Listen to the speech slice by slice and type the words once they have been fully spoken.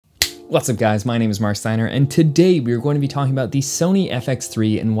What's up guys, my name is Marc Steiner, and today we are going to be talking about the Sony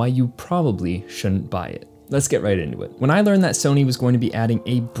FX3 and why you probably shouldn't buy it. Let's get right into it. When I learned that Sony was going to be adding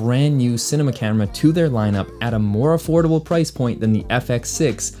a brand new cinema camera to their lineup at a more affordable price point than the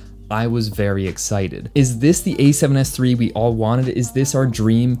FX6, I was very excited. Is this the A7S III we all wanted? Is this our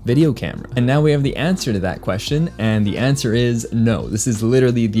dream video camera? And now we have the answer to that question, and the answer is no. This is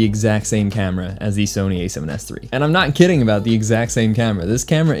literally the exact same camera as the Sony A7S III. And I'm not kidding about the exact same camera. This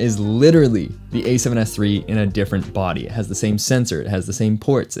camera is literally the A7S III in a different body. It has the same sensor, it has the same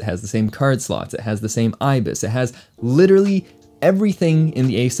ports, it has the same card slots, it has the same IBIS, it has literally everything in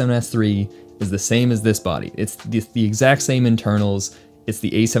the A7S III is the same as this body. It's the exact same internals. It's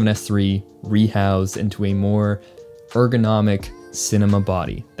the A7S III rehoused into a more ergonomic cinema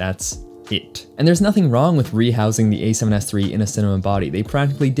body. That's it. And there's nothing wrong with rehousing the A7S III in a cinema body. They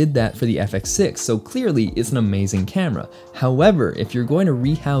practically did that for the FX6, so clearly it's an amazing camera. However, if you're going to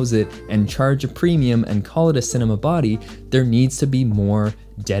rehouse it and charge a premium and call it a cinema body, there needs to be more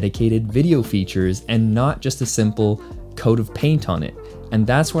dedicated video features and not just a simple coat of paint on it. And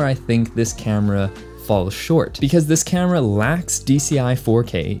that's where I think this camera falls short, because this camera lacks DCI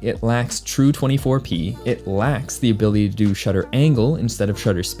 4K, it lacks true 24p, it lacks the ability to do shutter angle instead of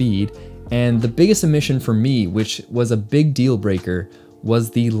shutter speed, and the biggest omission for me, which was a big deal breaker,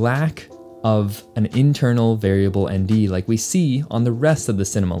 was the lack of an internal variable ND like we see on the rest of the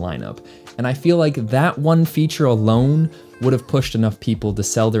cinema lineup. And I feel like that one feature alone would have pushed enough people to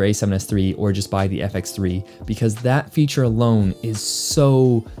sell their A7S III or just buy the FX3, because that feature alone is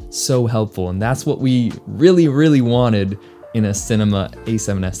so helpful, and that's what we really wanted in a cinema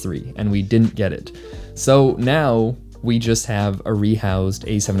A7S III, and we didn't get it. So now we just have a rehoused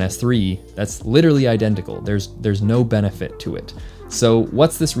A7S III that's literally identical. There's no benefit to it. So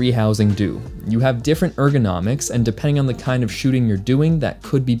what's this rehousing do? You have different ergonomics, and depending on the kind of shooting you're doing, that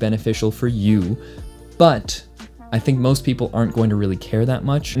could be beneficial for you, but I think most people aren't going to really care that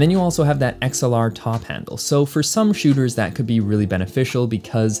much. And then you also have that XLR top handle. So for some shooters that could be really beneficial,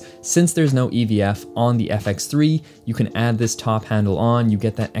 because since there's no EVF on the FX3, you can add this top handle on, you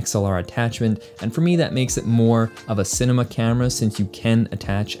get that XLR attachment. And for me, that makes it more of a cinema camera since you can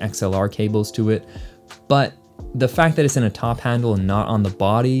attach XLR cables to it. But the fact that it's in a top handle and not on the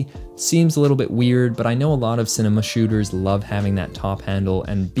body seems a little bit weird, but I know a lot of cinema shooters love having that top handle,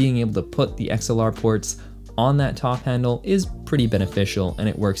 and being able to put the XLR ports on that top handle is pretty beneficial, and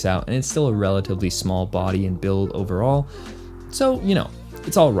it works out, and it's still a relatively small body and build overall. So, you know,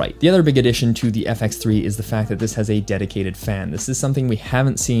 it's all right. The other big addition to the FX3 is the fact that this has a dedicated fan. This is something we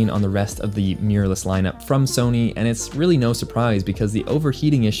haven't seen on the rest of the mirrorless lineup from Sony, and it's really no surprise because the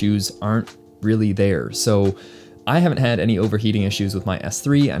overheating issues aren't really there. So I haven't had any overheating issues with my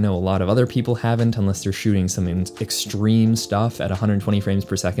S3. I know a lot of other people haven't, unless they're shooting some extreme stuff at 120 frames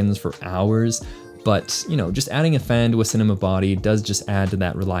per second for hours. But, you know, just adding a fan to a cinema body does just add to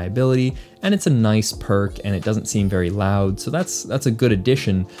that reliability, and it's a nice perk, and it doesn't seem very loud, so that's a good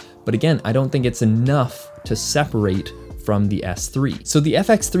addition. But again, I don't think it's enough to separate from the S3. So the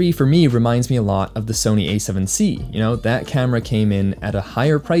FX3 for me reminds me a lot of the Sony A7SIII. You know, that camera came in at a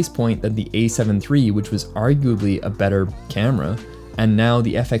higher price point than the A7 III, which was arguably a better camera, and now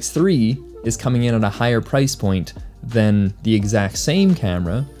the FX3 is coming in at a higher price point than the exact same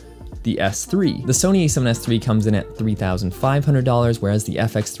camera, the S3. The Sony A7S III comes in at $3,500, whereas the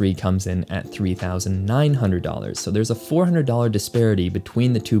FX3 comes in at $3,900. So there's a $400 disparity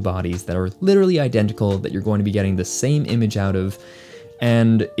between the two bodies that are literally identical, that you're going to be getting the same image out of,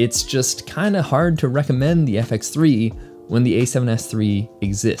 and it's just kind of hard to recommend the FX3 when the A7S III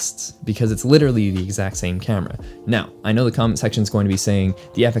exists, because it's literally the exact same camera. Now, I know the comment section is going to be saying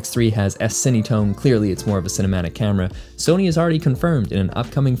the FX3 has S-Cine tone, clearly it's more of a cinematic camera. Sony has already confirmed in an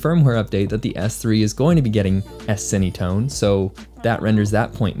upcoming firmware update that the S3 is going to be getting S-Cine tone, so that renders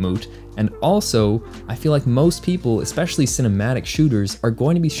that point moot. And also, I feel like most people, especially cinematic shooters, are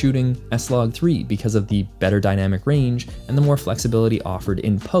going to be shooting S-Log3 because of the better dynamic range and the more flexibility offered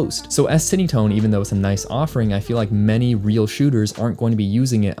in post. So S-Cine tone, even though it's a nice offering, I feel like many real shooters aren't going to be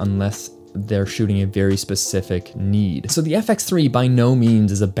using it unless they're shooting a very specific need. So the FX3 by no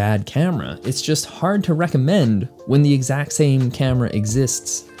means is a bad camera. It's just hard to recommend when the exact same camera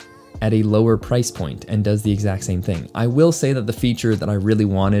exists at a lower price point and does the exact same thing. I will say that the feature that I really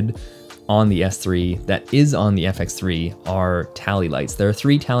wanted on the S3 that is on the FX3 are tally lights. There are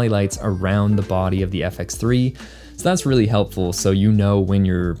 3 tally lights around the body of the FX3, so that's really helpful, so you know when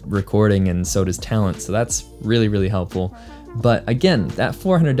you're recording, and so does Talent, so that's really helpful. But again, that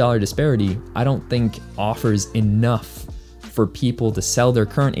 $400 disparity I don't think offers enough for people to sell their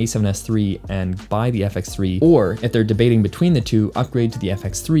current A7S III and buy the FX3, or if they're debating between the two, upgrade to the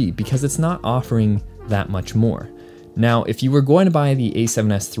FX3 because it's not offering that much more. Now, if you were going to buy the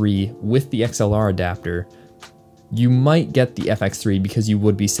A7S III with the XLR adapter, you might get the FX3 because you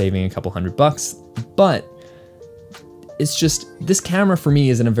would be saving a couple $100, but it's just, this camera for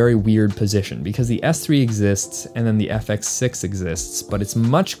me is in a very weird position because the S3 exists and then the FX6 exists, but it's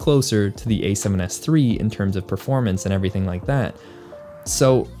much closer to the A7S III in terms of performance and everything like that.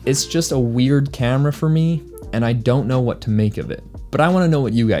 So it's just a weird camera for me, and I don't know what to make of it. But I want to know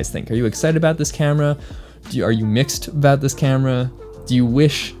what you guys think. Are you excited about this camera? Are you mixed about this camera? Do you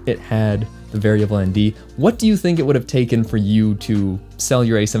wish it had the variable ND? What do you think it would have taken for you to sell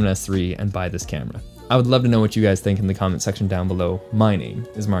your A7S III and buy this camera? I would love to know what you guys think in the comment section down below. My name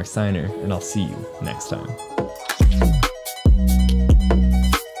is Marc Steiner, and I'll see you next time.